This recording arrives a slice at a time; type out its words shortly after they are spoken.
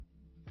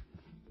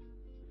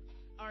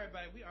All right,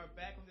 everybody, we are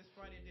back on this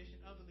Friday edition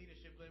of the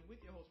Leadership Blend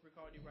with your host,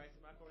 Ricardo Rice,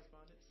 and my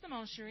correspondent,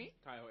 Simone Cherie.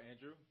 Kyle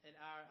Andrew. And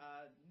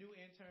our new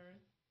intern,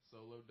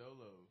 Solo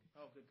Dolo.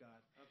 Oh, good God.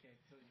 Okay,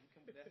 so you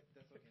can, that's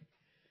okay.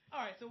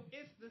 All right, so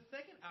it's the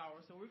second hour,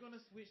 so we're going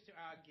to switch to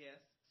our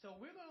guests. So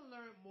we're going to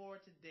learn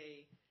more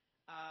today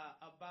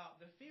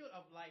about the field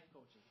of life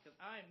coaching, because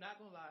I am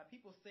not going to lie,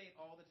 people say it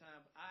all the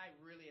time, but I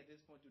really, at this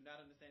point, do not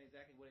understand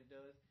exactly what it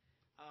does.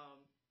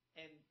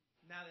 And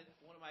now that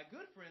one of my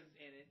good friends is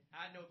in it,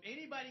 I know if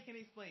anybody can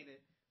explain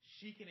it,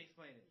 she can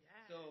explain it.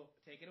 Yeah. So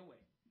take it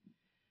away.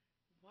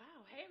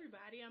 Wow. Hey,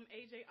 everybody. I'm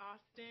AJ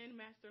Austin,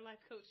 Master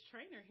Life Coach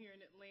Trainer here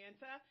in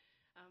Atlanta.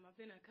 I've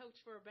been a coach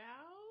for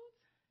about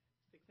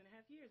 6.5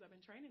 years. I've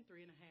been training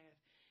 3.5.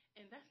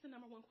 And that's the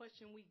number one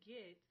question we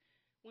get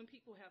when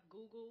people have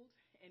Googled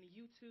and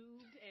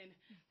YouTubed and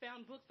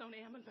found books on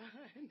Amazon.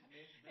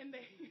 And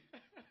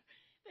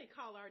they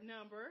call our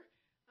number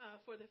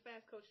for the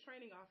Fast Coach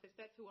Training Office.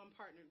 That's who I'm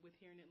partnered with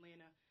here in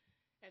Atlanta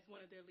as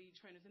one of their lead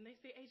trainers. And they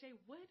say, AJ,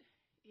 what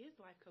is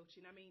life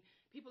coaching? I mean,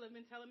 people have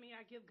been telling me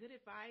I give good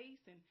advice,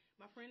 and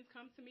my friends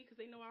come to me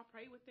because they know I'll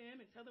pray with them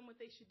and tell them what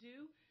they should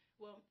do.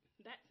 Well,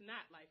 that's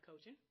not life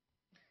coaching.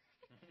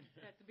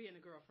 That's being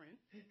a girlfriend.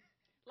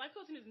 Life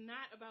coaching is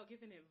not about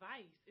giving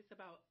advice. It's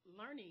about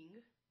learning,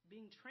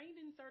 being trained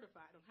and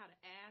certified on how to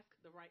ask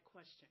the right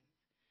questions.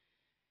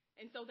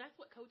 And so that's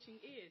what coaching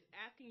is,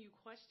 asking you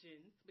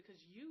questions because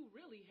you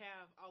really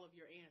have all of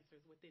your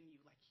answers within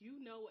you. Like, you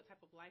know what type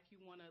of life you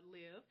want to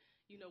live.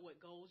 You know what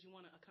goals you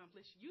want to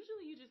accomplish.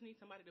 Usually you just need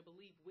somebody to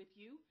believe with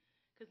you,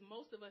 because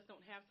most of us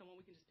don't have someone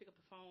we can just pick up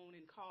the phone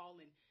and call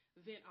and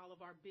vent all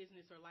of our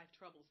business or life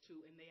troubles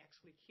to, and they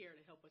actually care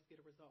to help us get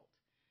a result.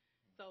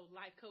 So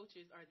life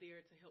coaches are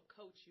there to help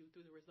coach you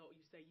through the result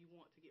you say you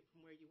want to get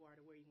from where you are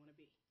to where you want to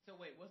be. So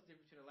wait, what's the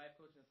difference between a life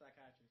coach and a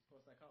psychiatrist or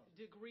psychologist?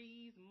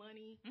 Degrees,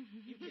 money.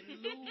 You can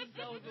lose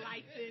those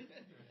license,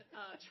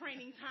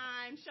 training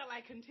time. Shall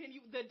I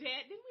continue? The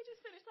debt. Didn't we just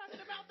finish talking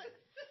about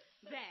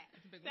that?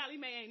 Sally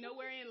Mae ain't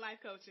nowhere in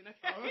life coaching,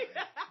 okay? All right.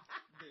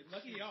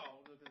 Lucky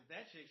y'all, because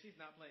that chick, she's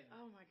not playing.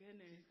 Oh, my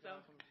goodness.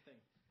 She's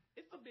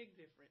it's a big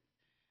difference.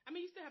 I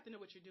mean, you still have to know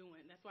what you're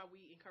doing. That's why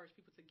we encourage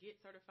people to get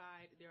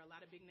certified. There are a lot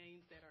of big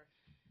names that are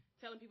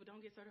telling people don't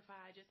get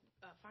certified. Just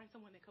find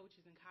someone that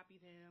coaches and copy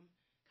them,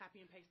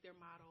 copy and paste their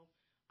model.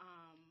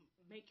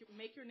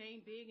 Make your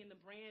name big in the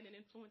brand and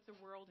influencer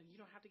world, and you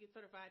don't have to get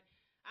certified.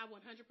 I 100%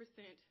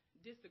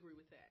 disagree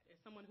with that. As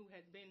someone who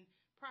has been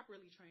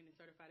properly trained and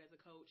certified as a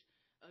coach,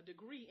 a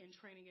degree in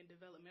training and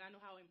development, I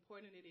know how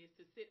important it is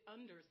to sit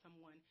under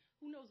someone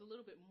who knows a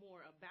little bit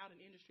more about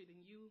an industry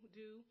than you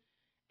do,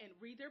 and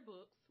read their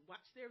books,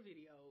 watch their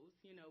videos,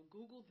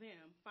 Google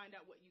them, find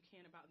out what you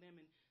can about them,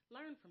 and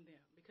learn from them,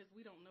 because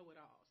we don't know it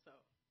all. So,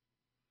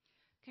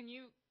 can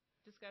you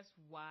discuss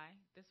why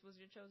this was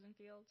your chosen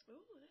field? Oh,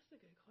 that's a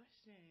good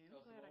question.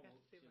 I'm glad I got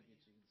to sit with you.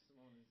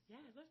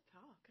 Yes, let's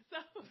talk. So,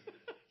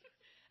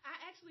 I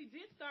actually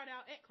did start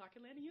out at Clark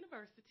Atlanta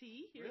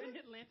University here in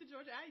Atlanta,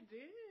 Georgia. I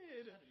did.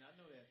 I did not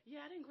know that.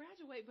 Yeah, I didn't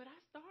graduate, but I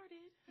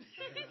started.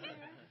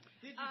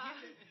 Did you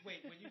get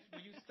wait, when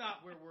you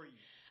stopped, where were you?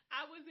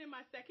 I was in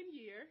my second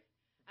year.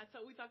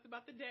 We talked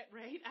about the debt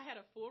rate. I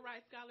had a full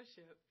ride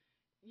scholarship.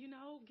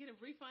 Get a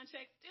refund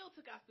check. Still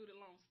took out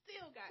student loans.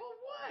 Still got. For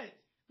what?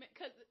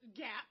 Because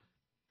Gap.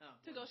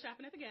 To go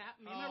shopping at the Gap.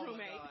 Me and my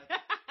roommate.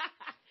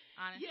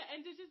 Honest. Yeah,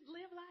 and to just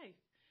live life.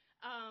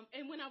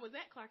 And when I was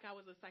at Clark, I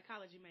was a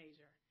psychology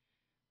major.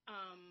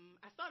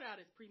 I started out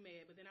as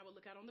pre-med, but then I would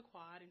look out on the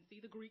quad and see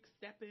the Greeks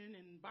stepping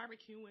and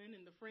barbecuing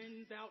and the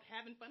friends out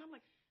having fun. I'm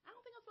like, I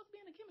don't think I'm supposed to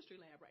be in a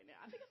chemistry lab right now.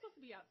 I think I'm supposed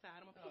to be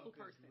outside. I'm a people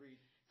person. Grief.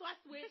 So I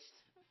switched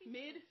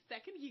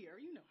mid-second year.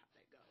 You know how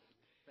that goes.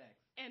 Facts.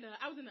 And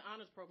I was in the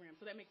honors program,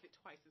 so that makes it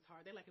twice as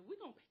hard. They're like, if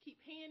we're going to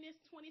keep paying this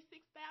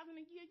 $26,000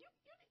 a year, you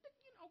need to,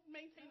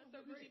 maintain a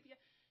certain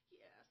GPA.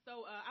 Yeah,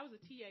 so I was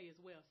a TA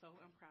as well, so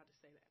I'm proud to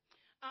say that.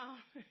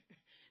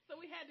 So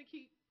we had to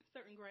keep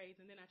certain grades,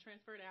 and then I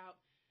transferred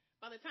out.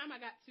 By the time I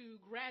got to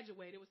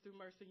graduate, it was through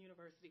Mercer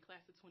University,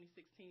 class of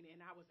 2016,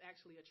 and I was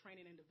actually a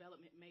training and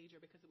development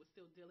major because it was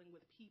still dealing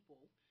with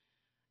people.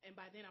 And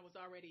by then I was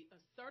already a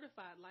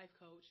certified life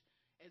coach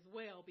as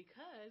well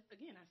because,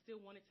 again, I still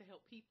wanted to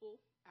help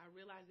people. I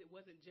realized it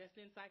wasn't just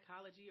in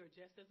psychology or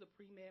just as a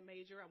pre-med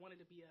major. I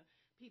wanted to be a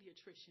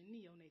pediatrician,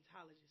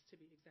 neonatologist to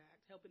be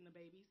exact, helping the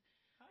babies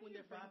when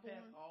they're first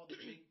born. How do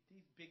you bypass all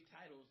these big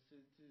titles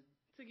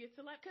to get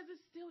to life? Because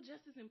it's still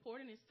just as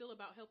important. It's still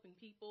about helping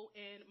people.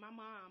 And my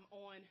mom,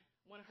 on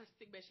one of her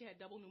sick beds, she had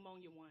double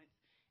pneumonia once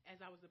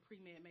as I was a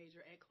pre-med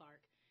major at Clark.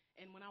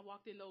 And when I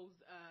walked in those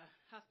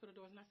hospital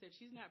doors and I said,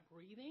 she's not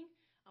breathing,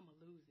 I'm going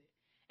to lose it.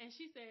 And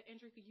she said,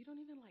 Andrika, you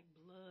don't even like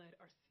blood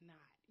or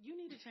snot. You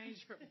need to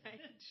change your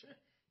major.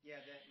 Yeah,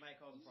 that might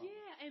cause a problem.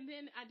 Yeah, and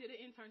then I did an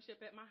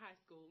internship at my high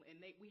school, and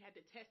we had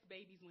to test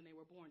babies when they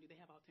were born. Do they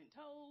have all 10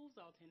 toes,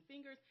 all 10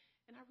 fingers?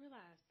 And I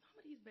realized some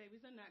of these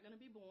babies are not going to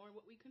be born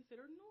what we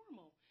consider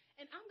normal.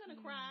 And I'm going to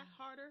cry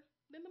harder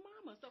than the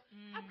mama. So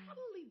I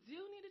probably do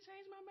need to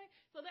change my major.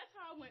 So that's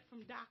how I went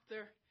from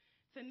doctor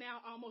to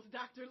now almost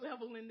doctor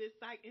level in this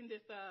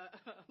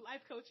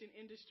life coaching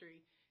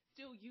industry,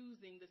 still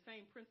using the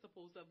same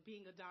principles of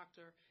being a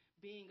doctor,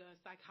 being a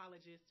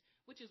psychologist,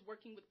 which is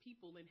working with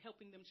people and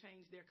helping them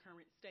change their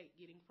current state,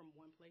 getting from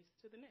one place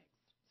to the next.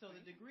 So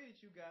the degree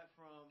that you got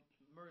from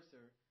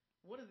Mercer,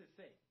 what does it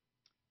say?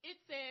 It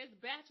says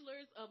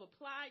Bachelor's of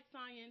Applied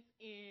Science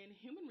in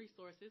Human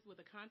Resources with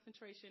a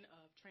concentration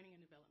of training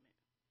and development.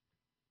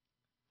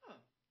 Huh.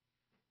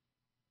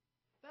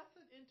 That's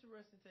an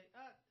interesting take.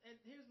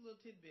 And here's a little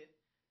tidbit.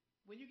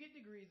 When you get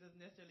degrees, doesn't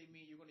necessarily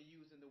mean you're going to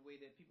use them the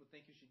way that people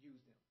think you should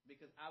use them.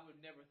 Because I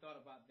would never thought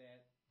about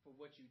that for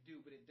what you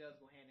do, but it does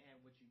go hand in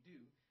hand with what you do.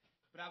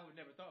 But I would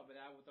never thought, but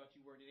I would thought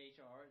you worked in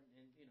HR and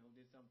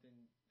did something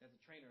as a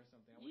trainer or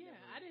something.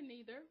 I didn't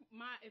either.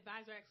 My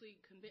advisor actually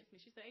convinced me.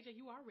 She said, AJ,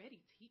 you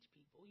already teach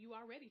people. You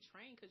already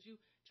train because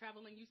you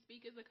travel and you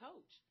speak as a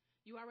coach.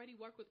 You already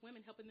work with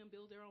women, helping them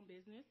build their own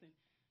business, and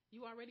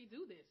you already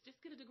do this.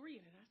 Just get a degree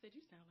in it. I said,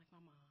 you sound like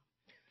my mom.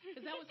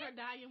 Because that was her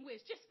dying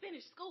wish. Just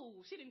finish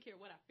school. She didn't care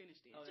what I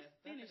finished in. Just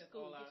finish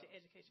school, get your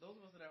education. Those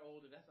of us that are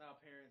older, that's our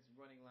parents'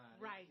 running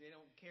line. Right. They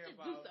don't care just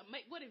about... do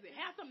something. What is it?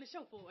 Have something to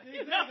show for it.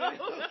 Exactly.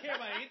 They don't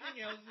care about anything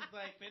else. Just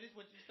like finish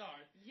what you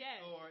start. Yes.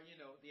 Or,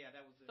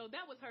 that was it. So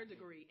that was her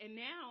degree. And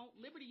now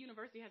Liberty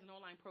University has an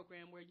online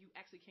program where you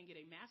actually can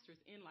get a master's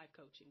in life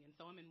coaching. And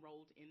so I'm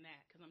enrolled in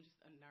that because I'm just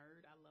a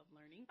nerd. I love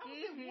learning.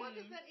 What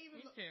does that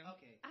even look like?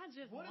 Okay.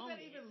 What does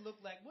that even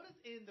look like? What is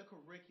in the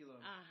curriculum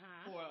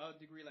for a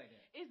degree like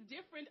that? It's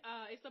different.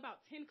 It's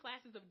about 10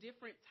 classes of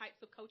different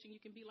types of coaching. You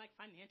can be like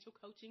financial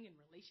coaching and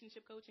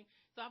relationship coaching.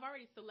 So I've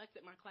already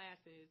selected my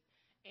classes,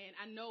 and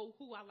I know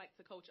who I like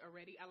to coach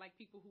already. I like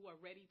people who are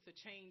ready to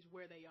change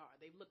where they are.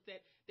 They've looked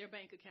at their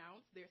bank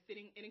accounts. They're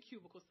sitting in a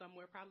cubicle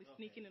somewhere, probably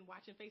sneaking and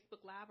watching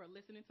Facebook Live or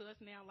listening to us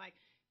now like,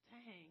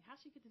 dang, how'd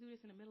she get to do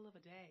this in the middle of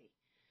a day?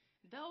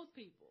 Those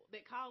people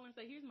that call and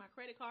say, here's my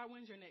credit card,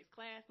 when's your next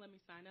class? Let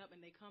me sign up.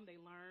 And they come, they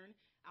learn.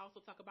 I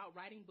also talk about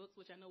writing books,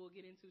 which I know we'll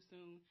get into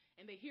soon.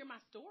 And they hear my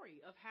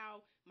story of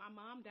how my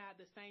mom died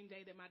the same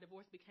day that my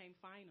divorce became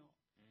final.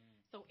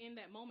 So in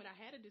that moment, I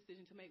had a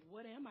decision to make.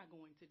 What am I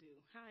going to do?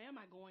 How am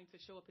I going to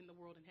show up in the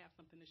world and have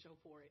something to show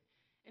for it?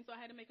 And so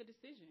I had to make a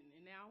decision.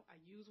 And now I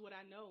use what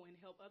I know and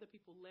help other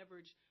people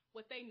leverage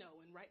what they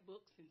know and write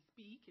books and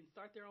speak and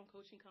start their own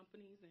coaching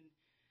companies and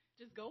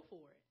just go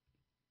for it.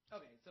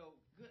 Okay, so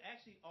good.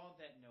 Actually, on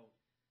that note,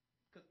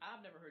 because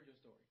I've never heard your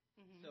story,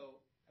 so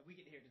we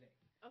get to hear today.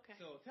 Okay.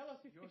 So tell us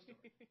your story.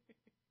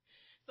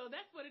 So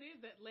that's what it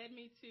is that led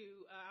me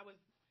to. I was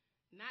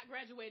not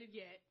graduated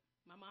yet.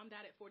 My mom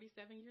died at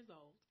 47 years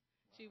old.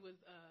 Wow. She was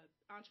an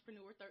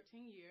entrepreneur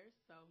 13 years,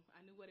 so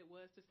I knew what it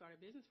was to start a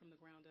business from the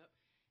ground up.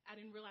 I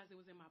didn't realize it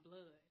was in my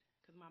blood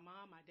because my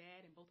mom, my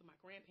dad, and both of my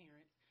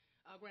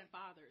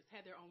grandfathers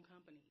had their own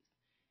companies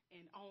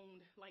and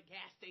owned like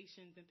gas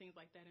stations and things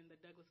like that in the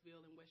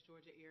Douglasville and West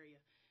Georgia area.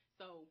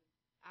 So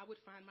I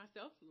would find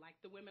myself, like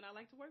the women I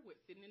like to work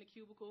with, sitting in a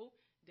cubicle,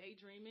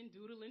 daydreaming,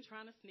 doodling,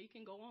 trying to sneak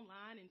and go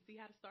online and see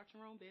how to start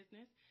your own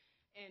business.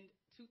 And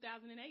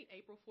 2008,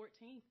 April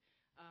 14th,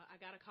 I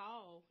got a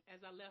call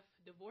as I left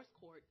divorce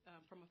court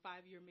from a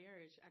 5-year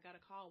marriage. I got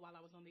a call while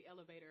I was on the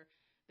elevator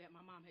that my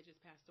mom had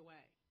just passed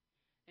away.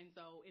 And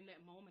so in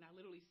that moment, I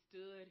literally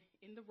stood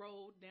in the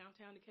road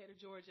downtown Decatur,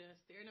 Georgia,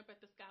 staring up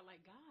at the sky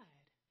like, God,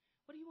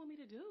 what do you want me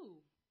to do?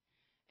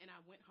 And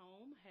I went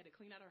home, had to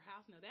clean out her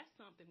house. Now, that's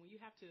something when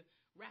you have to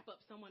wrap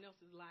up someone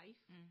else's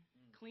life,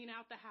 clean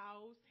out the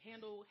house,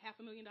 handle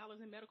 $500,000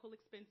 in medical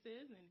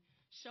expenses, and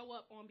show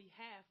up on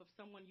behalf of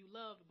someone you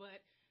loved,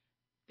 but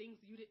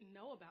things you didn't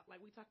know about. Like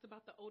we talked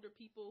about the older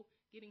people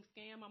getting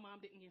scammed. My mom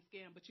didn't get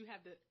scammed, but you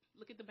have to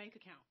look at the bank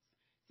accounts,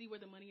 see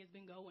where the money has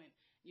been going.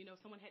 You know,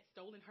 someone had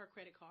stolen her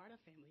credit card, a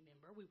family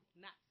member. We will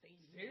not say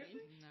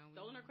names. No,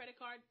 stolen her credit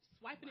card,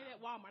 swiping it at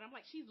Walmart. I'm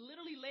like, she's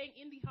literally laying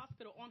in the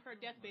hospital on her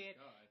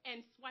deathbed and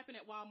swiping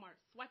at Walmart,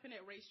 swiping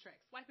at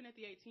racetracks, swiping at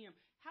the ATM.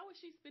 How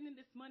is she spending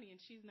this money and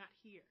she's not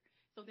here?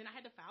 So then I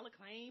had to file a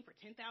claim for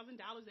 $10,000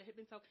 that had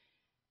been sold.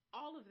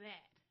 All of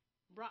that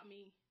brought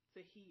me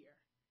to here,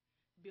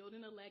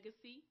 building a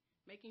legacy,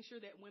 making sure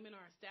that women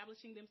are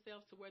establishing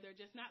themselves to where they're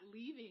just not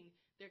leaving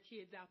their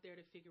kids out there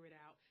to figure it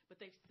out, but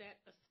they've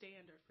set a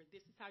standard for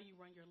this is how you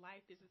run your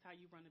life, this is how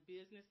you run a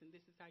business, and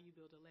this is how you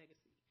build a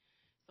legacy.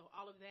 So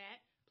all of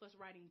that, plus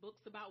writing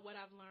books about what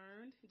I've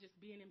learned, just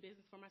being in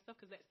business for myself,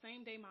 because that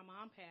same day my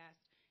mom passed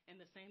and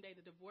the same day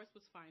the divorce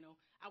was final,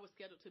 I was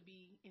scheduled to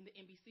be in the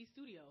NBC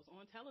studios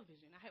on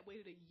television. I had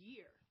waited a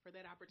year for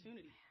that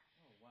opportunity.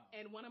 Wow.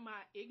 And one of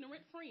my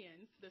ignorant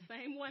friends, the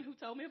same one who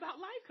told me about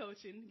life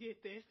coaching,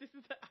 get this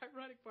is the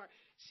ironic part.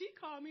 She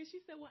called me and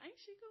she said, well, ain't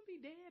she going to be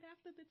dead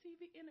after the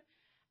TV?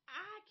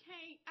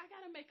 I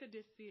got to make a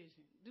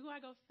decision. Do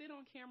I go sit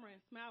on camera and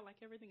smile like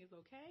everything is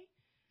okay?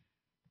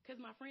 Because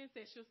my friend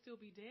said she'll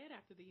still be dead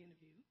after the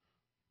interview.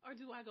 Or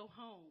do I go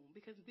home?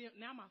 Because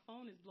now my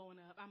phone is blowing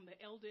up. I'm the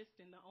eldest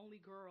and the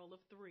only girl of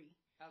 3.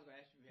 I was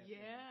going to ask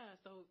you.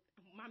 So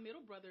my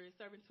middle brother is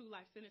serving 2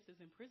 life sentences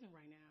in prison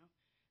right now.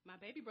 My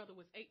baby brother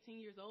was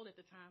 18 years old at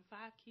the time,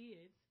 5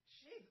 kids.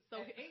 Jeez, so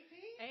at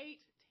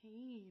 18?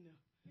 18.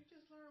 You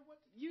just learned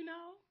what to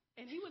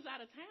and he was out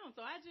of town.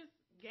 So I just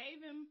gave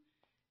him,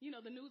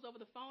 the news over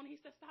the phone. He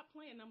said, stop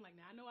playing. And I'm like,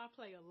 nah, I know I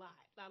play a lot.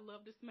 I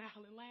love to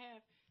smile and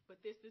laugh,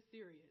 but this is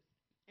serious.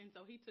 And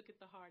so he took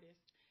it the hardest.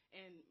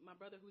 And my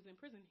brother who's in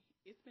prison,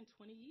 it's been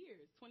 20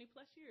 years, 20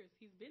 plus years.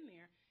 He's been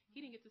there. He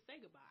didn't get to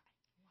say goodbye.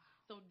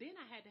 So then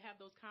I had to have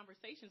those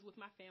conversations with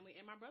my family.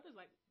 And my brother's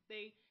like,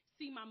 they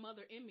see my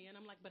mother in me. And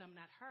I'm like, but I'm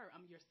not her.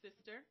 I'm your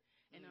sister,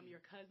 and I'm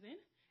your cousin,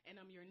 and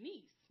I'm your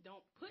niece.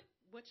 Don't put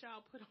what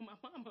y'all put on my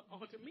mama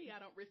onto me. I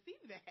don't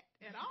receive that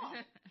at all.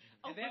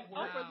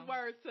 Oprah's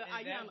words to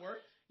Ayanna. That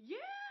worked?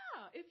 Yeah.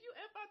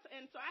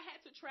 And so I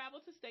had to travel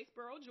to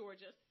Statesboro,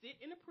 Georgia,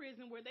 sit in a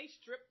prison where they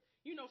strip,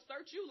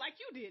 search you like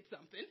you did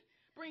something.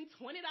 Bring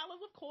 $20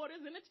 of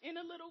quarters in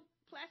a little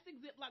plastic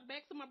Ziploc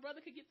bag so my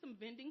brother could get some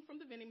vending from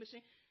the vending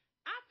machine.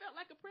 I felt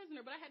like a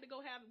prisoner, but I had to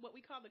go have what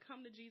we call the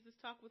come to Jesus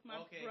talk with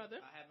my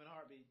brother. I have in a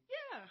heartbeat.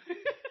 Yeah.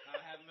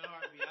 I have in a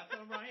heartbeat. I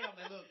told him right here, I'm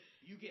like, look,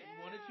 you get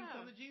 1 or 2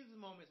 come to Jesus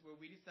moments where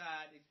we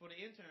decide, it's for the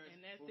interns,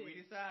 and that's where we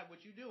decide what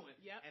you're doing.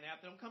 Yep. And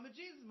after them come to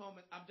Jesus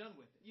moments, I'm done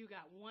with it. You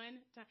got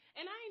one time.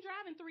 And I ain't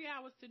driving 3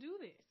 hours to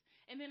do this.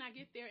 And then I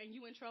get there and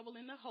you in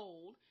trouble in the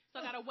hold. So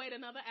I got to wait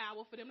another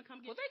hour for them to come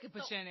get you. Well, they could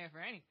put you in there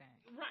for anything.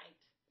 Right.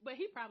 But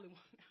he probably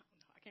won't. I don't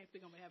know. I can't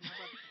speak on behalf of my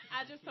brother.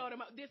 I just told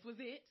him this was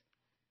it.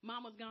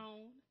 Mama's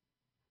gone.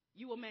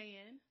 You a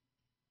man.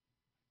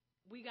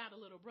 We got a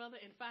little brother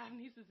and 5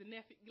 nieces and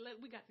nephews.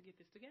 We got to get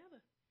this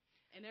together.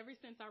 And ever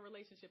since our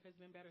relationship has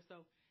been better.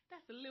 So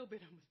that's a little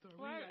bit of my story.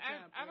 Well,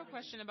 I have a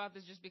question about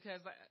this just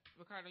because,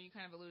 Ricardo, you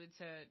kind of alluded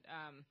to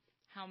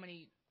how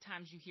many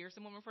times you hear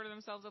someone refer to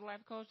themselves as a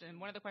life coach.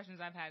 And one of the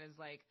questions I've had is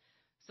like,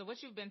 so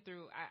what you've been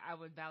through, I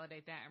would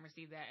validate that and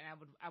receive that. And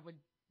I would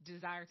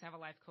desire to have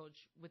a life coach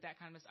with that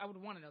kind of, I would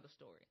want to know the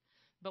story.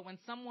 But when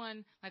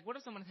someone, like what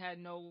if someone's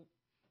had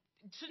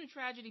shouldn't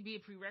tragedy be a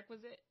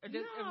prerequisite?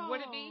 Or would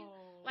it be?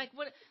 I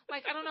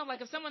don't know,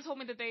 if someone told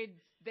me that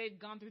they'd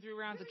gone through 3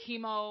 rounds of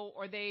chemo,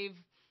 or they've,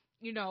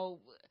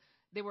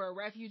 they were a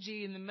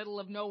refugee in the middle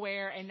of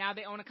nowhere and now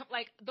they own a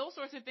company, those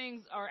sorts of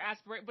things are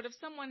aspirational. But if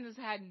someone has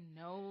had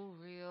no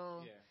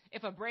real,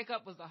 if a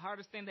breakup was the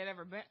hardest thing they'd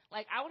ever been,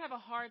 I would have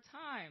a hard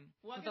time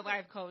with a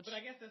life coach. But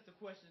I guess that's the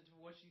question to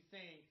what she's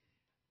saying.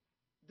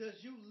 Does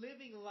you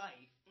living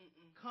life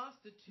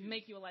constitute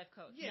make you a life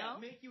coach? Yeah, no?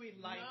 Make you a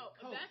life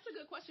coach. That's a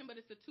good question, but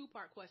it's a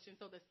 2-part question.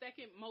 So the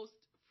second most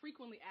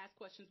frequently asked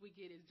questions we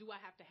get is, do I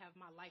have to have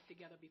my life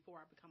together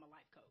before I become a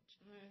life coach?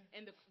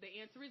 And the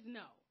answer is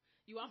no.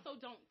 You also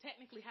don't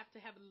technically have to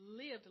have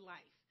lived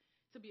life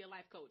to be a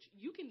life coach.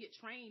 You can get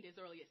trained as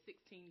early as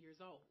 16 years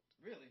old.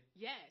 Really?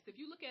 Yes. If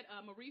you look at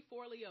Marie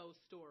Forleo's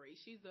story,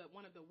 she's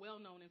one of the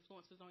well-known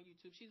influencers on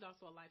YouTube. She's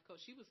also a life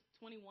coach. She was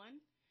 21.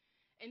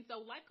 And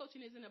so life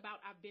coaching isn't about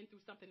I've been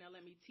through something, now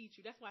let me teach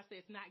you. That's why I say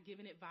it's not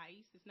giving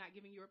advice. It's not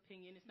giving your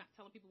opinion. It's not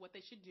telling people what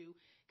they should do,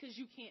 because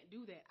you can't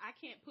do that. I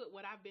can't put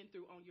what I've been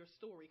through on your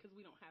story because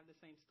we don't have the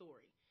same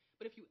story.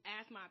 But if you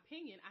ask my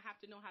opinion, I have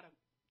to know how to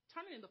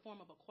turn it in the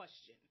form of a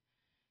question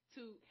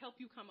to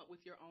help you come up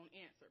with your own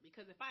answer.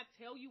 Because if I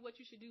tell you what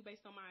you should do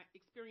based on my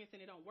experience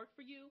and it don't work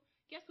for you,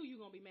 guess who you're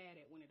going to be mad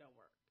at when it don't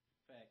work?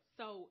 Facts.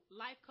 So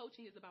life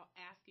coaching is about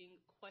asking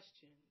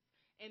questions.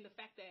 And the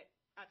fact that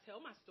I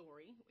tell my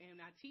story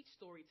and I teach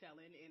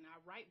storytelling and I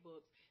write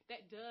books,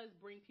 that does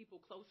bring people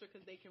closer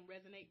because they can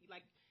resonate.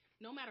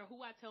 No matter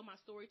who I tell my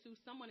story to,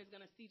 someone is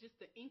going to see just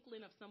the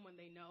inkling of someone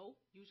they know,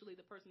 usually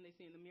the person they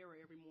see in the mirror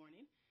every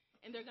morning,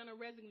 and they're going to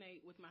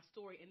resonate with my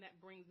story, and that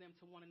brings them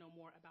to want to know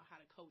more about how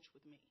to coach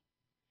with me.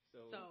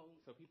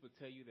 So people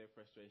tell you their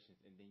frustrations,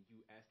 and then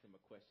you ask them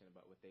a question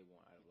about what they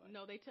want out of life.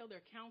 No, they tell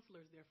their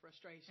counselors their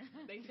frustrations.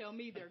 They tell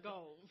me their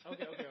goals.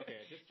 Okay.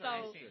 Just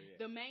so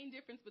the main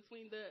difference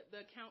between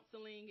the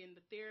counseling and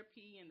the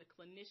therapy and the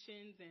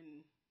clinicians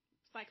and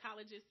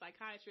psychologists,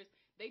 psychiatrists,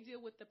 they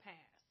deal with the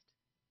past.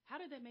 How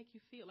did that make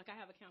you feel? I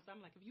have a counselor.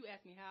 I'm like, if you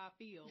ask me how I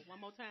feel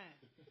one more time,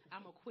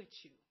 I'm going to quit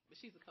you. But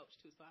she's a coach,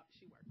 too, so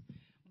she works.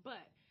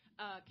 But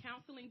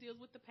counseling deals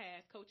with the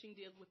past. Coaching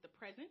deals with the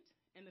present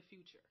and the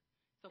future.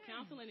 So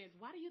counseling is,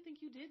 why do you think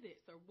you did this?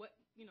 Or what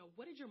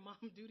did your mom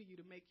do to you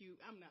to make you,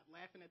 I'm not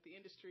laughing at the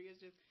industry, it's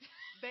just,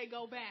 they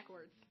go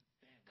backwards.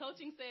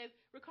 Coaching says,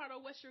 Ricardo,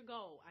 what's your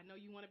goal? I know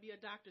you want to be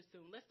a doctor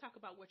soon. Let's talk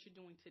about what you're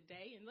doing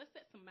today, and let's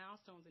set some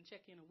milestones and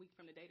check in a week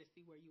from today to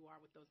see where you are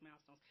with those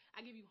milestones.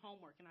 I give you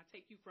homework, and I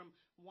take you from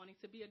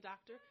wanting to be a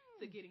doctor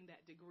to getting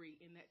that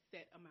degree in that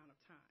set amount of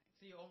time.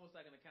 So you're almost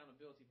like an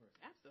accountability person.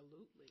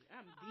 Absolutely.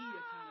 I'm the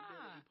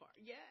accountability part.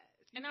 Yes.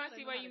 And now I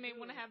see why you may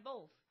want to have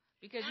both.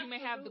 Because you may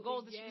have the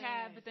goals that you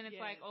have, but then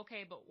it's like,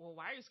 okay, but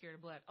why are you scared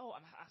of blood? Oh,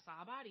 I saw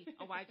a body.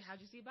 Oh,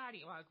 how'd you see a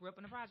body? Oh, I grew up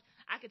in a project.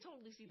 I could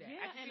totally see that.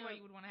 Yeah, I can see why you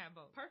would want to have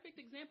both. Perfect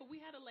example.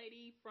 We had a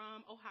lady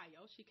from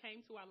Ohio. She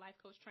came to our life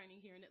coach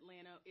training here in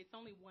Atlanta. It's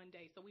only one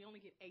day, so we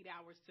only get 8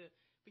 hours for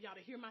y'all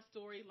to hear my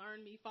story,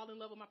 learn me, fall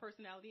in love with my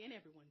personality, and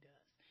everyone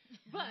does.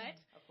 But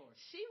of course,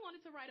 she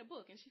wanted to write a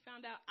book, and she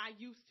found out I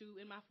used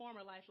to, in my former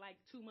life,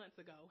 2 months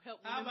ago,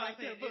 help women write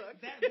their book.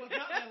 That was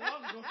not that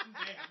long ago.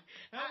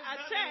 I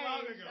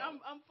changed.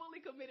 I'm fully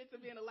committed to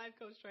being a life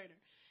coach trainer.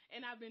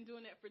 And I've been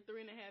doing that for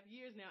 3.5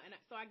 years now. And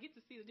so I get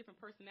to see the different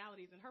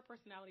personalities. And her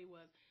personality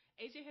was,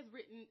 AJ has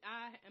written,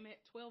 I am at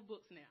 12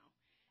 books now.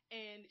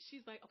 And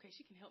she's like, okay,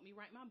 she can help me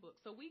write my book.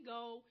 So we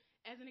go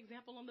as an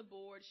example on the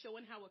board,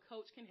 showing how a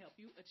coach can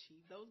help you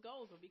achieve those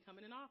goals of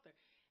becoming an author.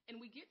 And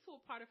we get to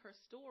a part of her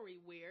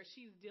story where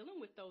she's dealing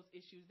with those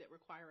issues that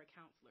require a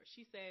counselor.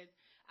 She says,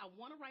 I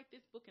want to write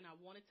this book and I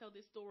want to tell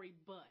this story,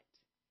 but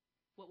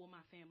what will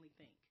my family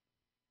think?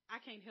 I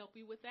can't help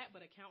you with that,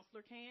 but a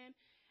counselor can.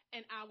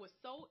 And I was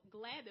so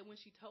glad that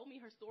when she told me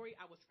her story,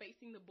 I was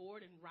facing the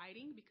board and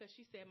writing, because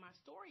she said, my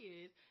story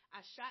is I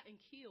shot and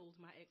killed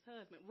my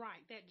ex-husband. Right,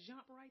 that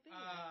jump right there.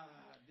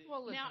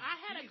 Well, listen, now, I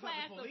had a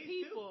class of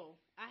people.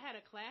 Too. I had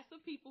a class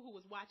of people who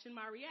was watching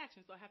my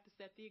reaction, so I have to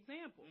set the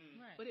example.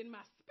 Right. But in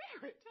my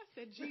spirit, I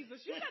said, Jesus,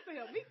 you got to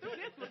help me through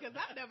this, because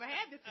I've never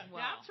had this.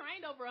 Wow. Now, I've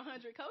trained over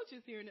 100 coaches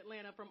here in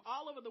Atlanta from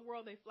all over the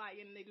world. They fly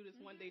in and they do this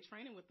one-day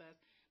training with us.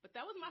 But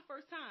that was my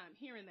first time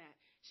hearing that.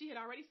 She had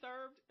already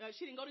served,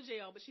 she didn't go to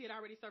jail, but she had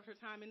already served her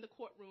time in the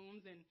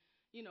courtrooms and,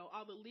 you know,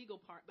 all the legal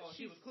part. But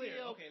she was clear.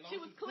 Still, okay,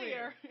 she was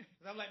clear.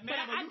 I'm like, But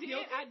man, I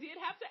did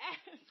have to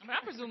ask. I mean,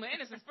 I presume the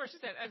innocence first. She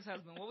said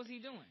ex-husband. What was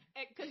he doing?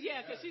 Because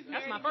she's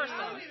That's married. my first I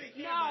thought. don't even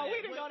care No, about we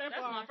that. didn't go that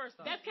That's far. my first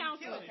thought. That's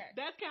counseling. Okay.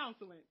 That's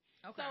counseling.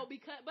 Okay. So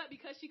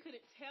because she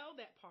couldn't tell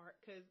that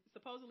part, because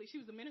supposedly she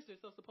was a minister,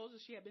 so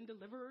supposedly she had been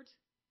delivered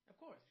Of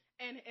course.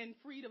 and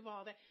freed of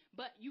all that.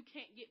 But you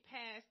can't get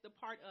past the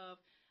part of,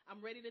 I'm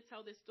ready to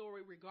tell this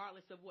story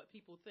regardless of what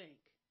people think,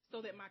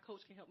 so that my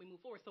coach can help me move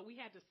forward. So we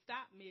had to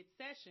stop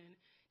mid-session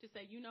to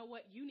say, you know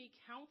what, you need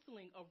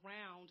counseling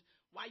around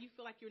why you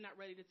feel like you're not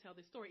ready to tell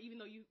this story.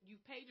 Even though you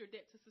paid your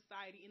debt to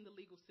society in the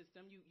legal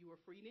system, you were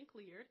freed and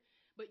cleared,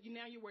 but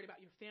now you're worried about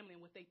your family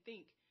and what they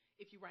think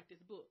if you write this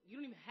book. You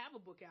don't even have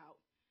a book out,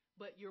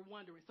 but you're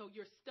wondering. So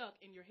you're stuck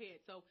in your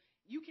head. So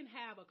you can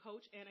have a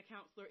coach and a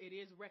counselor. It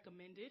is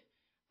recommended.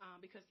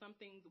 Because some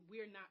things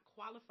we're not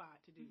qualified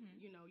to do.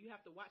 Mm-hmm. You know, you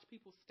have to watch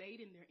people stay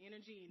in their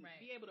energy and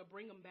Right. be able to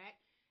bring them back.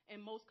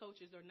 And most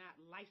coaches are not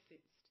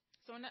licensed.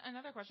 So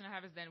another question I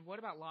have is then, what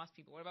about lost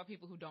people? What about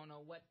people who don't know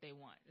what they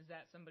want? Is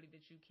that somebody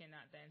that you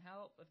cannot then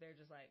help if they're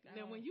just like,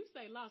 Now, when you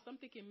say lost, I'm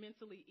thinking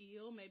mentally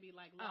ill, maybe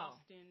like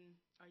lost in,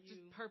 are you?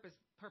 just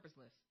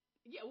purposeless?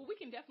 Yeah, well, we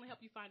can definitely help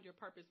you find your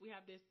purpose. We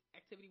have this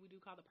activity we do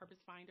called the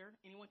Purpose Finder.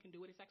 Anyone can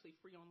do it. It's actually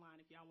free online.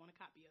 If y'all want a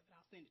copy of it,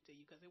 I'll send it to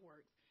you because it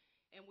works.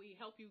 And we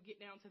help you get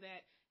down to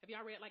that. Have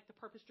y'all read like The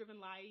Purpose Driven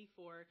Life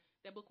or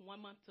that book,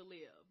 1 Month to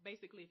Live?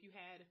 Basically, if you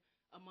had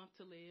a month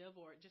to live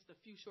or just a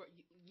few short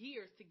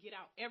years to get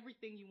out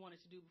everything you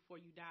wanted to do before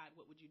you died,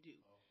 what would you do?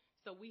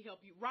 So we help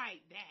you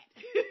write that.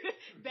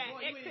 That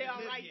Boy, exhale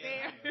right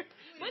there.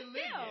 But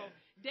live still,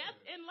 yet. death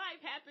in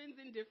life happens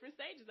in different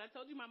stages. I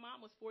told you my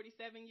mom was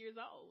 47 years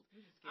old.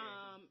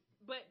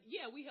 But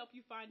yeah, we help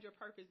you find your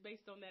purpose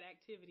based on that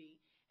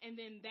activity. And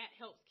then that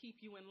helps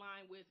keep you in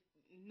line with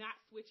not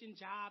switching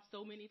jobs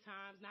so many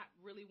times, not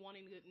really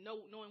wanting to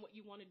knowing what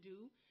you want to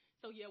do.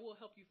 So yeah, we'll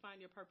help you find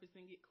your purpose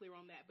and get clear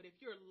on that. But if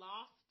you're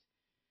lost,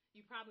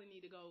 you probably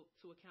need to go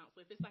to a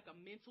counselor. If it's like a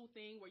mental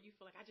thing where you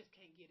feel like I just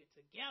can't get it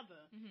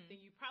together, then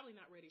you're probably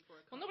not ready for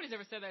a coach. Well, nobody's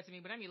ever said that to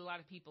me, but I meet a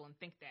lot of people and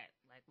think that,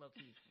 like,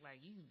 low-key,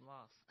 like, you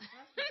lost.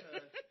 That's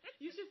because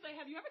You should say,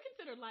 have you ever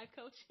considered life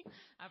coaching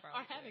I or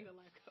probably having should.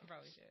 a life I coach?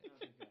 probably should. Oh,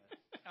 my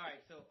God. All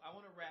right, so I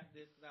want to wrap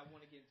this because I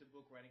want to get into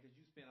book writing because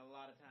you spend a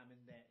lot of time in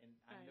that, and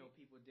I know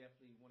people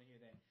definitely want to hear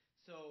that.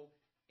 So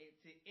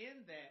to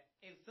end that,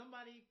 if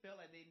somebody felt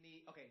like they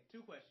need, okay,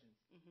 2 questions.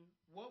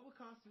 What would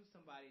constitute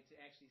somebody to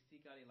actually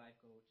seek out a life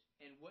coach,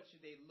 and what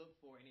should they look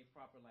for in a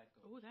proper life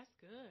coach? Oh, that's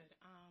good.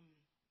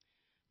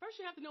 First,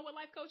 you have to know what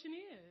life coaching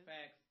is.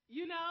 Facts.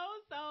 You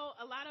know, so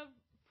a lot of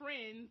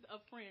friends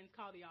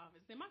call the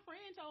office. And my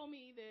friend told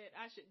me that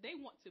they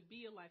want to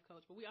be a life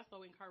coach, but we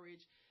also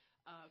encourage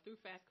through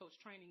Fast Coach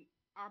Training,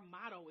 our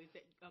motto is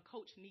that a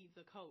coach needs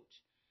a coach.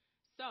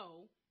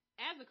 So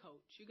as a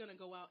coach, you're going to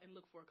go out and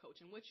look for a coach.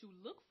 And what you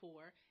look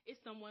for is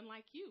someone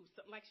like you.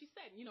 So, like she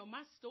said, you know,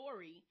 my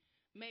story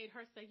made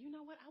her say, you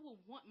know what, I would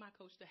want my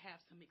coach to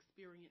have some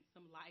experience,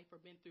 some life, or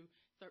been through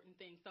certain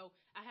things. So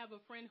I have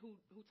a friend who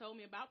told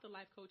me about the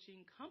life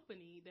coaching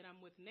company that I'm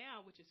with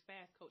now, which is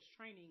Fast Coach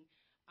Training.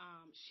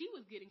 She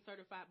was getting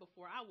certified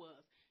before I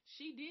was.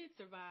 She did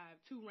survive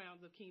 2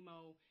 rounds of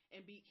chemo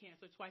and beat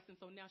cancer twice, and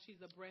so now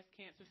she's a breast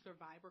cancer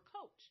survivor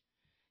coach.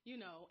 You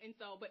know, and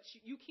so, but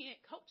you can't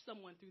coach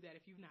someone through that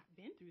if you've not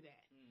been through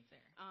that.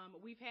 Fair.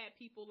 We've had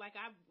people, like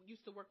I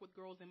used to work with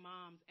girls and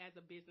moms as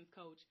a business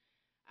coach.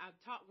 I've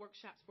taught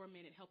workshops for a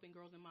minute, helping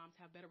girls and moms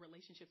have better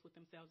relationships with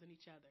themselves and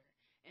each other.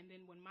 And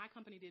then when my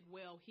company did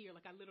well here,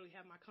 like I literally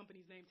have my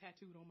company's name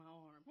tattooed on my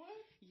arm. What?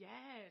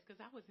 Yes,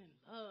 because I was in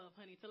love,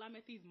 honey, till I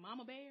met these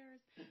mama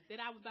bears that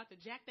I was about to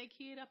jack their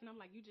kid up. And I'm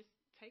like, you just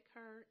take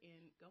her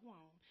and go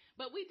on.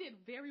 But we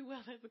did very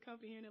well as a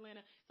company here in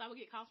Atlanta. So I would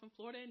get calls from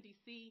Florida and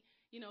D.C.,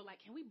 you know,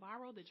 like, can we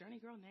borrow the Journey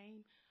Girl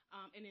name?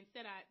 And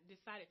instead, I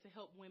decided to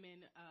help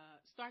women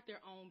start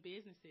their own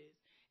businesses.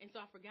 And so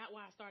I forgot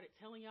why I started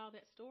telling y'all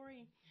that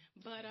story.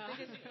 But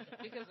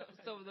because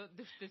so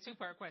the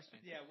two-part question.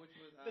 Yeah, which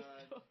was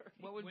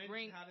what would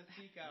bring how to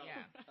seek out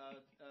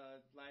a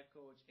life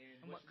coach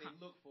and what should they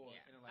look for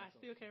in a life coach. I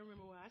still can't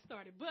remember why I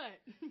started, but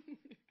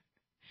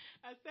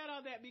I said all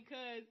that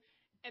because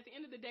at the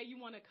end of the day, you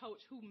want a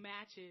coach who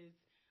matches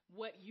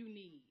what you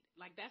need.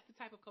 Like, that's the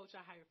type of coach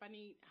I hire. If I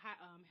need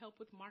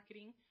help with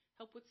marketing,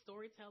 help with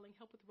storytelling,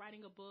 help with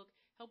writing a book,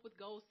 help with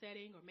goal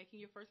setting or making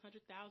your first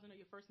 100,000 or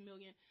your first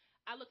million,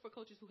 I look for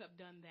coaches who have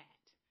done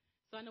that.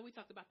 So I know we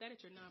talked about that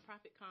at your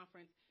nonprofit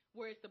conference,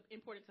 where it's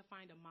important to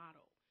find a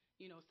model.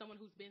 You know, someone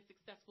who's been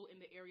successful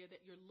in the area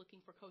that you're looking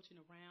for coaching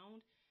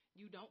around.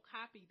 You don't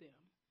copy them.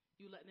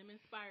 You let them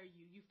inspire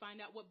you. You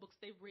find out what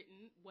books they've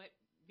written, what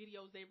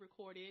videos they've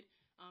recorded,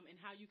 and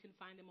how you can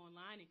find them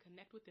online and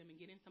connect with them and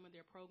get in some of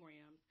their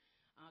programs.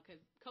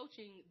 Because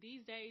coaching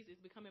these days is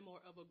becoming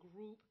more of a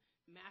group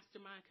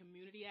mastermind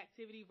community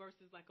activity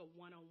versus like a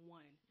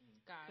one-on-one.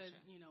 Gotcha. Because,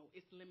 you know,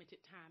 it's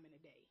limited time in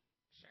a day.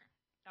 Sure.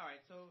 All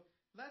right, so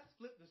let's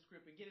flip the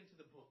script and get into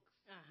the books.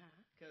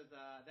 Because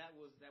that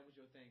was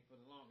your thing for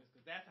the longest.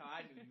 Because that's how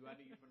I knew you. I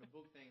knew you from the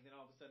book thing. Then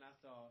all of a sudden I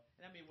saw,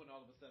 and I mean, it wasn't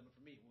all of a sudden, but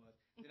for me it was.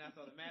 Then I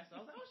saw the master.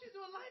 I was like, oh, she's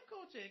doing life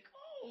coaching.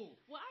 Cool.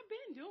 Well, I've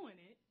been doing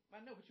it. I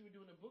know, but you were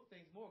doing the book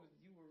things more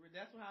because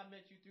that's how I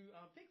met you through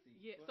Pixie.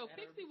 Yeah, so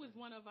Pixie was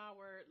one of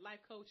our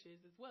life coaches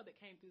as well that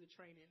came through the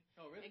training.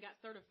 Oh, really? And got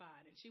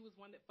certified. And she was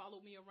one that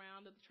followed me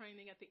around the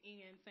training at the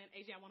end saying,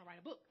 AJ, I want to write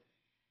a book.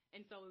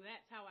 And so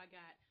that's how I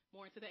got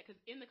more into that.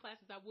 Because in the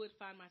classes, I would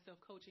find myself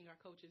coaching our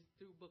coaches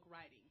through book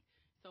writing.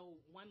 So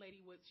one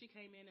lady she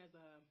came in as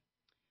a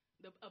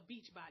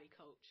beach body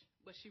coach,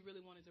 but she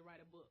really wanted to write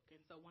a book.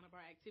 And so one of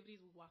our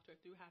activities, we walked her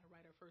through how to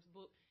write her first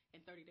book.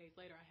 And 30 days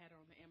later, I had her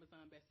on the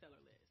Amazon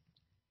bestseller list.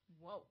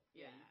 Whoa.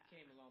 Yeah, you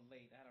came along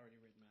late. I had already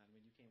written mine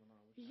when you came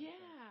along.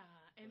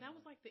 And that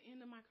was like the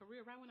end of my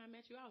career. Right when I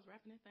met you, I was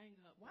wrapping that thing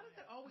up. Why does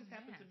that always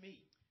happen to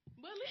me?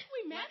 But at least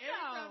we met,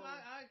 every time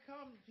I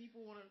come,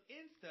 people want to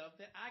end stuff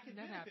that I can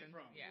benefit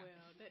from. Yeah.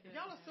 Well,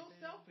 y'all are so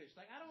selfish.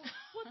 Like, I don't.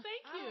 Well,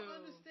 thank you. I don't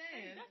understand.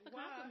 Hey, that's the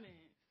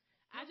compliment.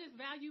 I just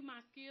value my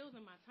skills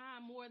and my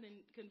time more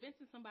than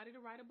convincing somebody to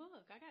write a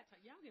book.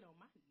 Y'all get on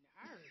my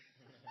nerves.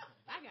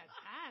 I got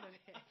tired of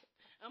that.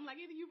 I'm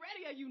like, either you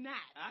ready or you not.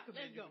 I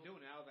commend you for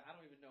doing it. I was like, I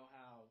don't even know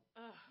how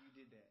you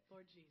did that.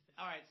 Lord Jesus.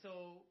 All right,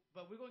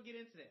 but we're going to get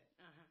into that.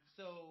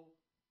 So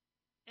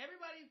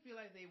everybody feel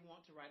like they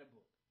want to write a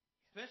book,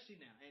 especially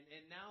now.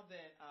 And now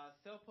that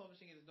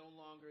self-publishing is no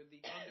longer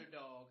the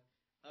underdog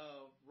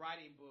of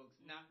writing books,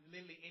 not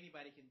literally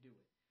anybody can do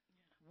it.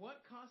 Yeah.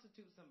 What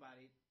constitutes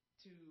somebody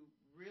to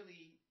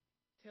really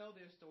tell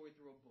their story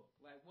through a book?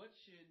 Like,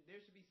 there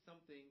should be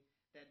something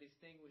that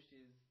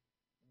distinguishes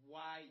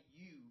why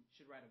you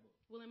should write a book.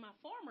 Well, in my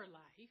former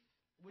life,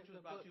 which was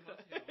about 2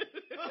 months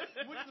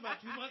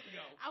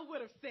ago, I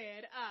would have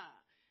said,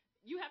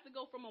 you have to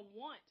go from a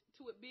want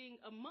to it being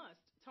a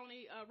must.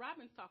 Tony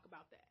Robbins talk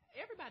about that.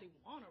 Everybody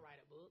want to write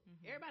a book.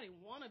 Everybody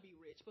want to be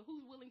rich, but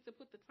who's willing to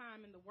put the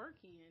time and the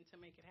work in to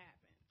make it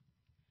happen?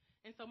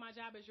 And so my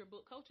job as your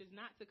book coach is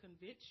not to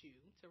convince you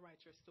to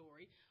write your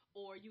story,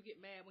 or you get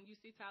mad when you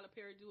see Tyler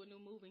Perry do a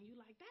new movie and you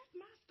like, that's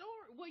my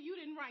story. Well, you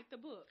didn't write the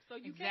book, so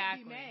you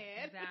can't be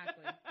mad.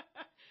 Exactly.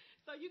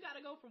 So you got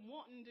to go from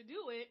wanting to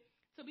do it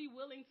to be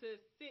willing to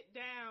sit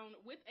down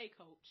with a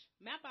coach,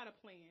 map out a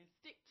plan,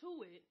 stick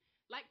to it,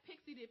 like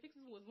Pixie did.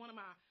 Pixie was one of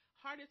my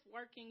hardest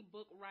working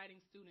book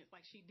writing students.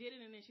 Like, she did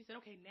it, and then she said,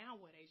 okay,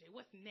 now what, AJ?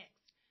 What's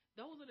next?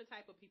 Those are the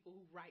type of people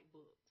who write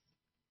books.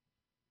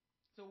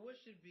 So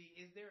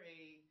is there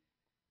a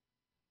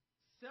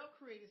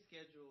self-created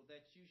schedule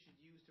that you should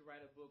use to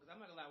write a book? Because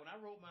I'm not going to lie, when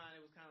I wrote mine,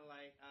 it was kind of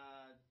like,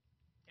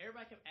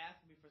 everybody kept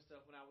asking me for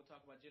stuff when I would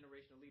talk about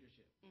generational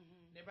leadership.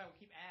 And everybody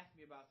would keep asking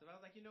me about stuff. I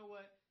was like, you know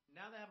what?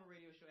 Now that I have a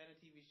radio show and a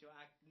TV show,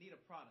 I need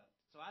a product.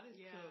 So I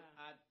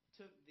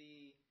took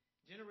the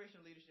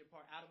generational leadership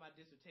part out of my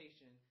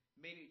dissertation,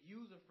 made it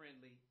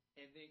user-friendly,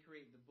 and then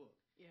created the book.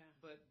 Yeah.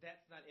 But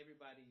that's not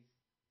everybody's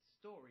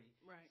story.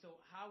 Right. So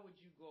how would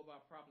you go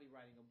about properly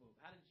writing a book?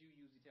 How did you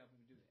usually tell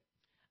people to do that?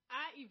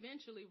 I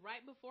eventually,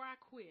 right before I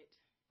quit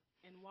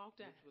and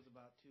walked out. Which was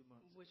about 2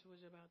 months.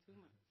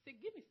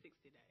 Give me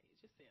 60 days.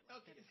 Just say it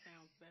like that. It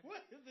sounds better.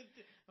 What is it?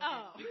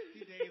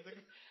 60 days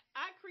ago.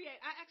 I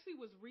actually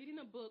was reading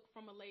a book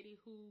from a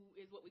lady who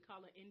is what we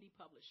call an indie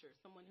publisher,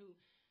 someone who,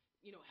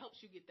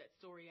 helps you get that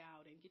story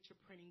out and get your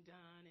printing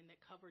done and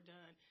that cover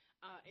done.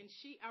 And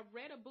I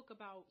read a book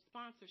about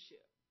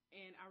sponsorship.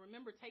 And I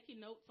remember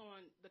taking notes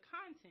on the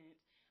content,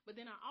 but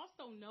then I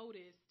also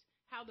noticed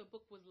how the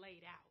book was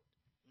laid out.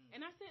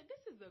 And I said,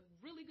 this is a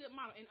really good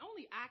model. And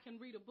only I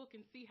can read a book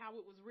and see how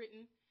it was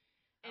written.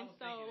 And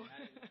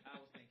I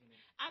was thinking it.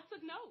 I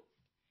took notes,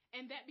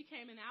 and that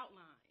became an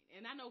outline.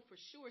 And I know for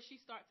sure she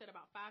starts at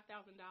about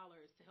 $5,000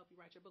 to help you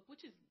write your book,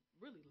 which is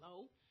really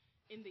low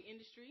in the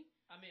industry.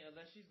 I mean,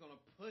 unless she's going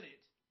to put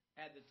it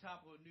at the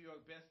top of a New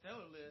York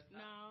bestseller list.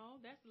 No,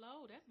 that's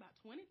low. That's about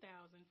 $20,000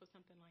 for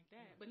something like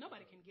that. But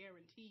nobody can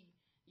guarantee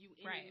you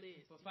Right.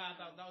 any list. For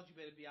 $5,000, you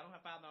better be. I don't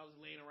have $5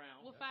 laying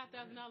around. Well,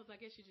 $5,000, I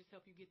guess, should just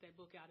help you get that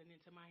book out and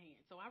into my hand.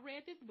 So I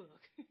read this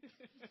book,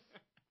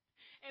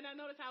 and I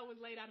noticed how it was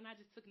laid out, and I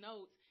just took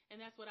notes, and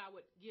that's what I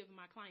would give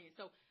my clients.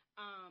 So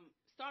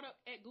start up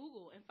at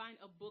Google and find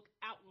a book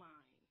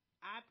outline.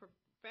 I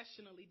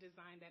professionally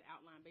designed that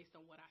outline based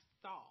on what I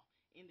saw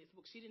in this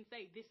book. She didn't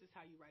say, this is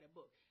how you write a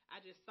book.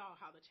 I just saw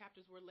how the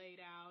chapters were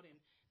laid out and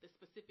the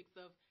specifics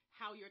of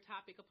how your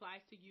topic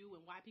applies to you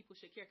and why people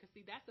should care. Because,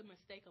 see, that's a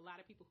mistake a lot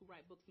of people who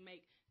write books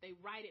make. They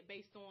write it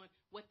based on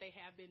what they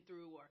have been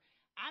through, or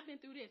I've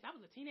been through this. I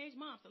was a teenage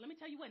mom, so let me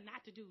tell you what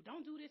not to do.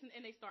 Don't do this.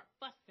 And they start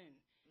fussing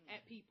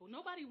at people.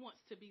 Nobody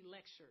wants to be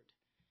lectured.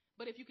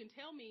 But if you can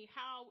tell me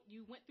how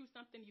you went through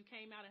something, you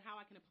came out, and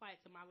how I can apply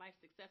it to my life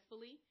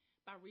successfully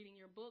by reading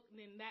your book,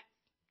 then that's,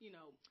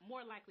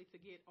 more likely to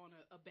get on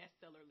a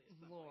bestseller list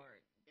somewhere.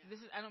 Lord. This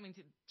is, I don't mean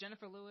to,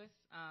 Jennifer Lewis,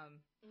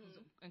 who's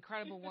an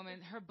incredible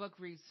woman. Her book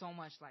reads so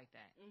much like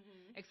that.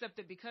 Except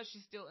that because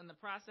she's still in the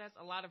process,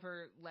 a lot of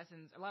her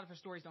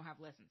stories don't have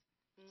lessons.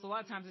 So a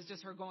lot of times it's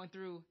just her going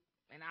through,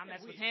 and I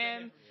mess with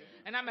him,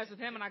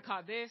 and I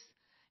caught this.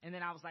 And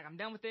then I was like, I'm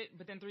done with it.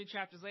 But then 3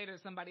 chapters later,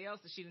 somebody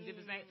else that she didn't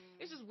did the same.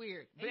 It's just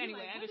weird. But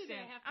anyway, I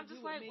understand. I'm just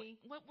like,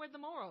 where's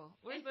the moral?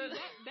 Where's the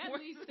that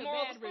leads to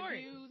moral bad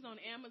story? reviews on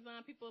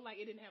Amazon. People are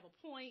like, it didn't have a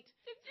point.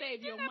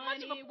 Save your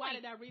money. Why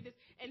did I read this?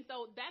 And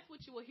so that's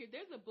what you will hear.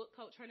 There's a book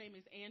coach. Her name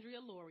is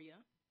Andrea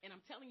Loria. And I'm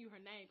telling you her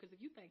name because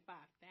if you think 5,000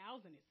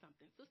 is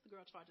something, Sister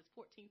Girl charges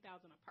 $14,000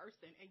 a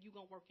person, and you're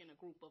going to work in a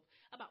group of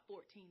about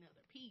 14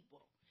 other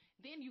people.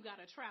 Then you got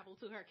to travel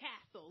to her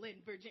castle in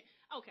Virginia.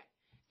 Okay.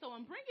 So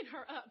I'm bringing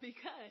her up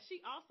because she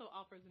also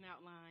offers an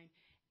outline,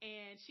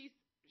 and she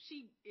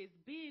is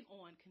big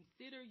on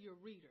consider your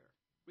reader.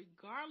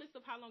 Regardless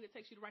of how long it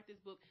takes you to write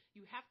this book,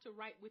 you have to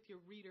write with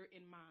your reader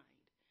in mind.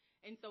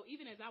 And so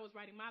even as I was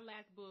writing my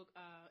last book,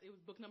 it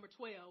was book number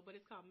 12, but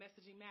it's called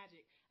Messaging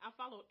Magic. I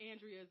followed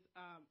Andrea's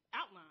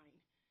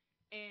outline,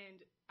 and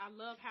I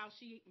love how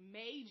she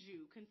made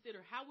you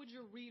consider how would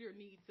your reader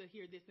need to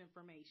hear this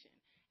information?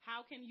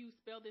 How can you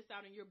spell this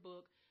out in your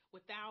book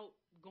without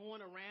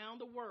going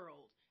around the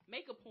world?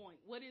 Make a point.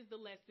 What is the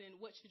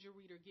lesson? What should your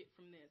reader get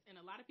from this? And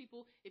a lot of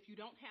people, if you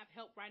don't have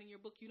help writing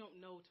your book, you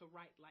don't know to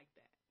write like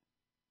that.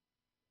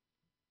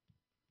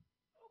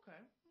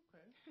 Okay.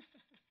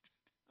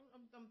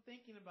 I'm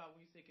thinking about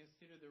when you say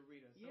consider the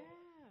reader. So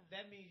yeah.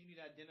 That means you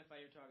need to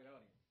identify your target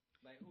audience.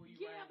 Like who are you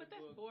writing Yeah, but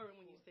the that's book boring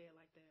when for? you say it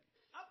like that.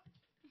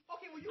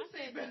 Okay, well you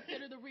say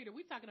consider the reader.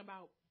 We're talking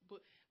about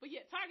book. But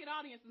yeah, target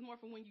audience is more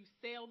for when you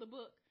sell the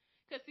book.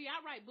 Because, see,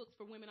 I write books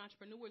for women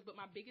entrepreneurs, but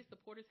my biggest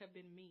supporters have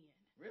been men.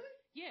 Really?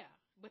 Yeah,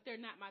 but they're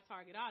not my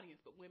target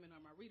audience, but women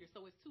are my readers.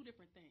 So it's 2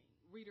 different things,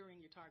 reader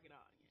and your target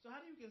audience. So how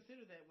do you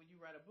consider that when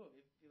you write a book?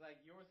 If like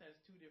yours has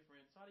 2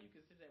 different, so how do you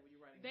consider that when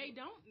you're writing a They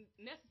book? don't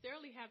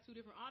necessarily have 2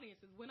 different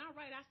audiences. When I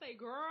write, I say,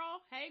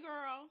 girl, hey,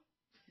 girl.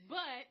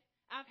 But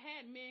I've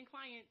had men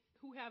clients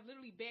who have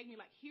literally begged me,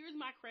 like, here's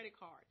my credit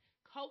card.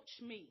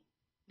 Coach me.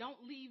 Don't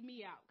leave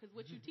me out, because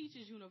what you teach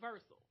is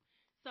universal.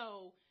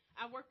 So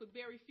I work with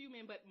very few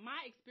men, but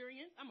my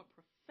experience, I'm a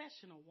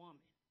professional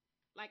woman.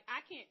 Like,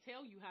 I can't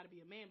tell you how to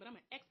be a man, but I'm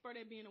an expert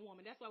at being a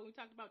woman. That's why when we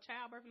talked about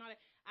childbirth and all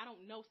that, I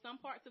don't know some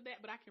parts of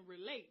that, but I can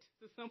relate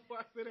to some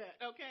parts of that,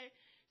 okay?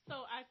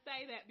 So I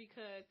say that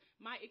because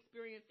my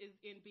experience is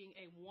in being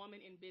a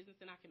woman in business,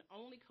 and I can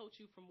only coach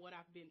you from what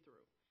I've been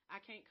through. I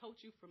can't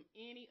coach you from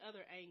any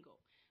other angle.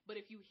 But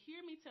if you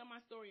hear me tell my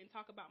story and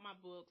talk about my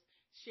books,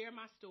 share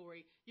my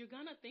story, you're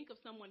going to think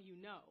of someone you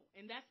know.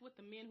 And that's what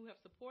the men who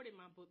have supported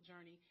my book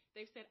journey,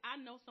 they've said, I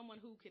know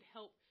someone who could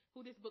help,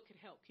 who this book could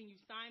help. Can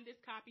you sign this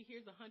copy?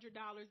 Here's $100.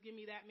 Give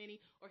me that many.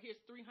 Or here's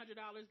 $300.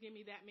 Give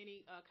me that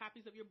many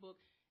copies of your book.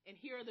 And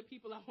here are the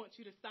people I want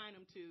you to sign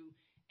them to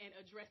and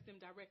address them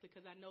directly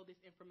because I know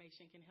this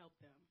information can help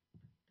them.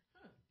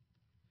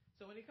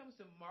 So when it comes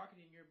to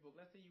marketing your book,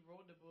 let's say you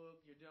wrote the book,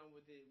 you're done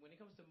with it. When it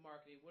comes to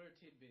marketing, what are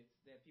tidbits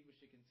that people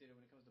should consider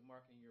when it comes to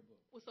marketing your book?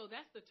 Well, so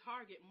that's the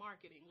target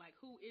marketing. Like,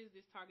 who is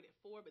this targeted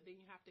for? But then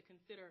you have to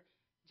consider,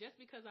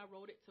 just because I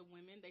wrote it to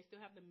women, they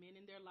still have the men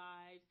in their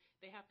lives.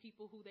 They have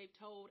people who they've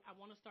told, I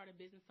want to start a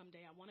business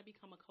someday. I want to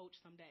become a coach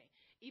someday.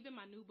 Even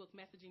my new book,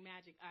 Messaging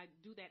Magic, I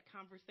do that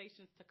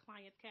conversations to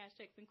clients, cash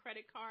checks, and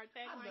credit card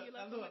tagline.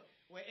 Look,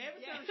 well,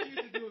 every time she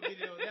used to do a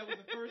video, that was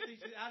the first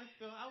thing I just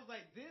felt, I was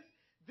like, this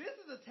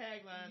is a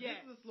tagline.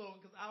 Yes. This is a slogan.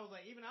 Because I was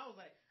like,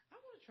 I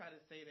want to try to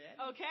say that.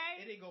 Okay.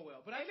 It didn't go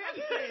well. But I tried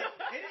to say it.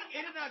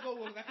 It did not go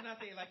well because I cannot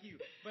say it like you.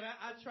 But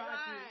I tried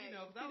to,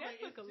 because I was like,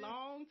 it took a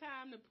long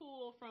time to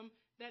pull from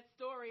that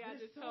story I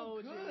just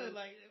told you. Good.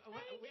 Like,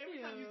 every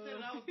time you said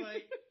it, I was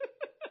like,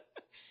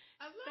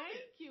 I love it.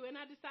 Thank you. And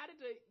I decided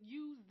to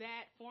use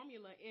that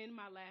formula in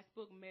my last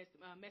book,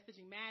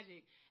 Messaging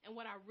Magic. And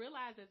what I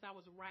realized as I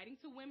was writing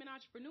to women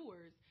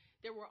entrepreneurs,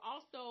 there were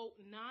also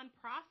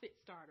nonprofit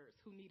starters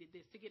who needed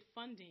this to get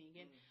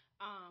funding and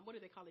what do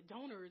they call it,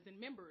 donors and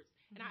members.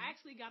 Mm-hmm. And I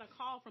actually got a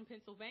call from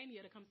Pennsylvania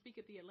to come speak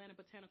at the Atlanta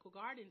Botanical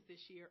Gardens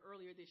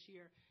earlier this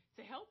year,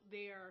 to help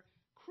their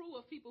crew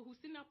of people who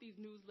send out these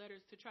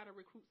newsletters to try to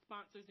recruit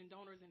sponsors and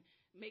donors and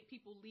make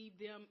people leave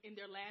them in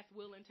their last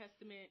will and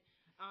testament.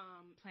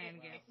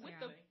 Plan gifts.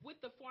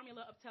 With the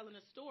formula of telling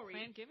a story.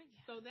 Plan giving.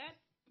 Yeah. So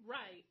that's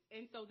right.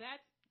 And so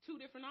that's two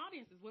different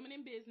audiences, women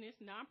in business,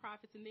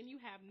 nonprofits, and then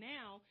you have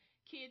now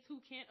kids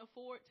who can't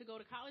afford to go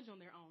to college on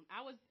their own.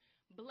 I was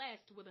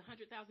blessed with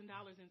 $100,000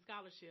 in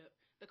scholarship.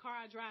 The car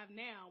I drive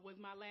now was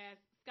my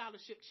last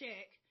scholarship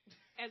check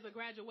as a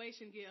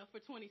graduation gift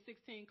for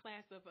 2016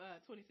 class of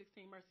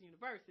 2016 Mercer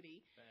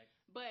University. Thanks.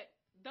 But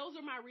those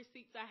are my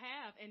receipts I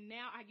have, and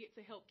now I get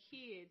to help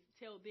kids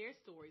tell their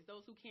stories.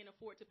 Those who can't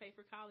afford to pay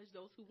for college,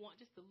 those who want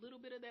just a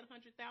little bit of that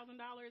 $100,000,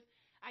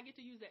 I get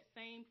to use that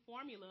same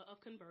formula of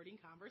converting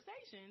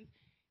conversations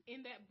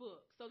in that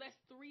book. So that's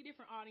 3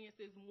 different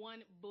audiences,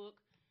 one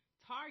book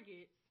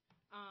targets,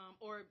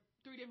 or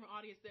 3 different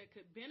audiences that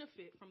could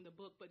benefit from the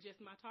book, but just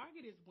my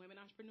target is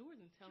women entrepreneurs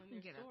and telling you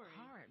their can story. Get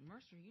a car at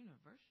Mercer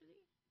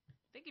University?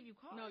 They give you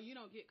cars. No, you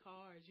don't get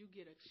cars. You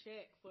get a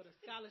check for the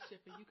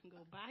scholarship, and you can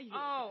go buy you.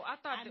 Oh, I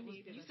thought that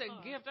was, you said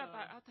car, gift. So.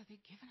 I thought they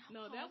giving out.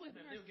 No, cars. that was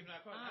they were giving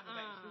out cars.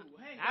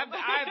 Hey, I've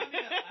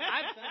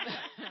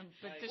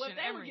well, if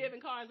they were giving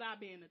cars, I'd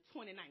be in the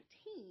 2019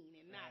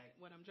 and not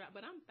what I'm driving.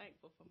 But I'm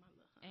thankful for my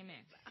little.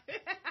 Amen.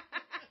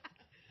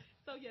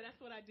 So yeah,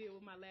 that's what I did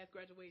with my last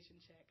graduation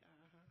check.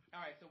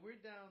 All right, so we're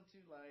down to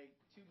like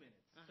 2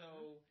 minutes.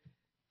 So,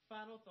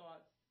 final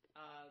thoughts.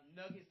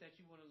 Nuggets that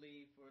you want to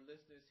leave for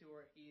listeners who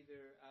are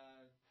either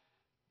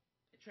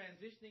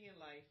transitioning in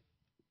life,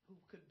 who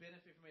could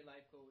benefit from a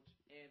life coach,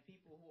 and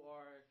people who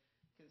are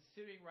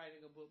considering writing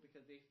a book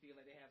because they feel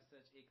like they have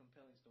such a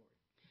compelling story.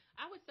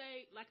 I would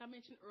say, like I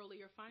mentioned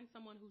earlier, find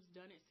someone who's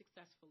done it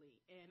successfully.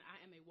 And I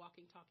am a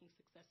walking, talking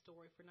success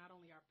story for not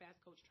only our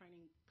Fast Coach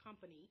training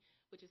company,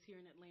 which is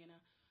here in Atlanta,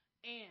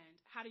 and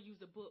how to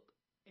use a book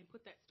and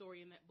put that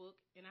story in that book,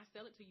 and I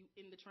sell it to you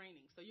in the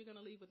training. So you're going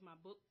to leave with my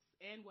books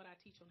and what I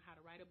teach on how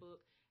to write a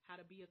book, how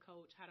to be a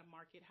coach, how to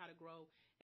market, how to grow,